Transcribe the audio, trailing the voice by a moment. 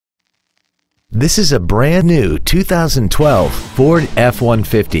This is a brand new 2012 Ford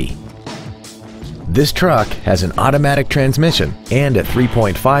F-150. This truck has an automatic transmission and a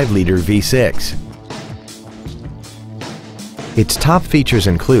 3.5-liter V6. Its top features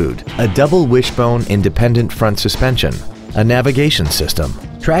include a double wishbone independent front suspension, a navigation system,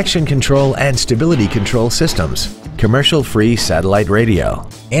 traction control and stability control systems, commercial-free satellite radio,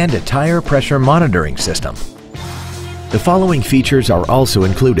 and a tire pressure monitoring system. The following features are also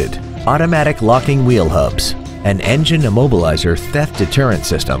included: automatic locking wheel hubs, an engine immobilizer theft deterrent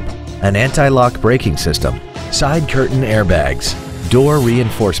system, an anti-lock braking system, side curtain airbags, door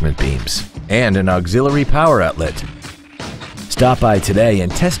reinforcement beams, and an auxiliary power outlet. Stop by today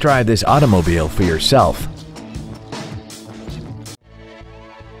and test drive this automobile for yourself.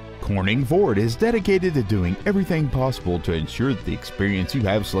 Corning Ford is dedicated to doing everything possible to ensure that the experience you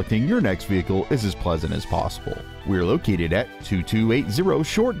have selecting your next vehicle is as pleasant as possible. We're located at 2280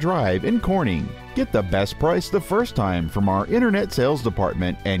 Short Drive in Corning. Get the best price the first time from our internet sales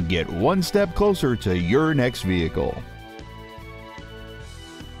department and get one step closer to your next vehicle.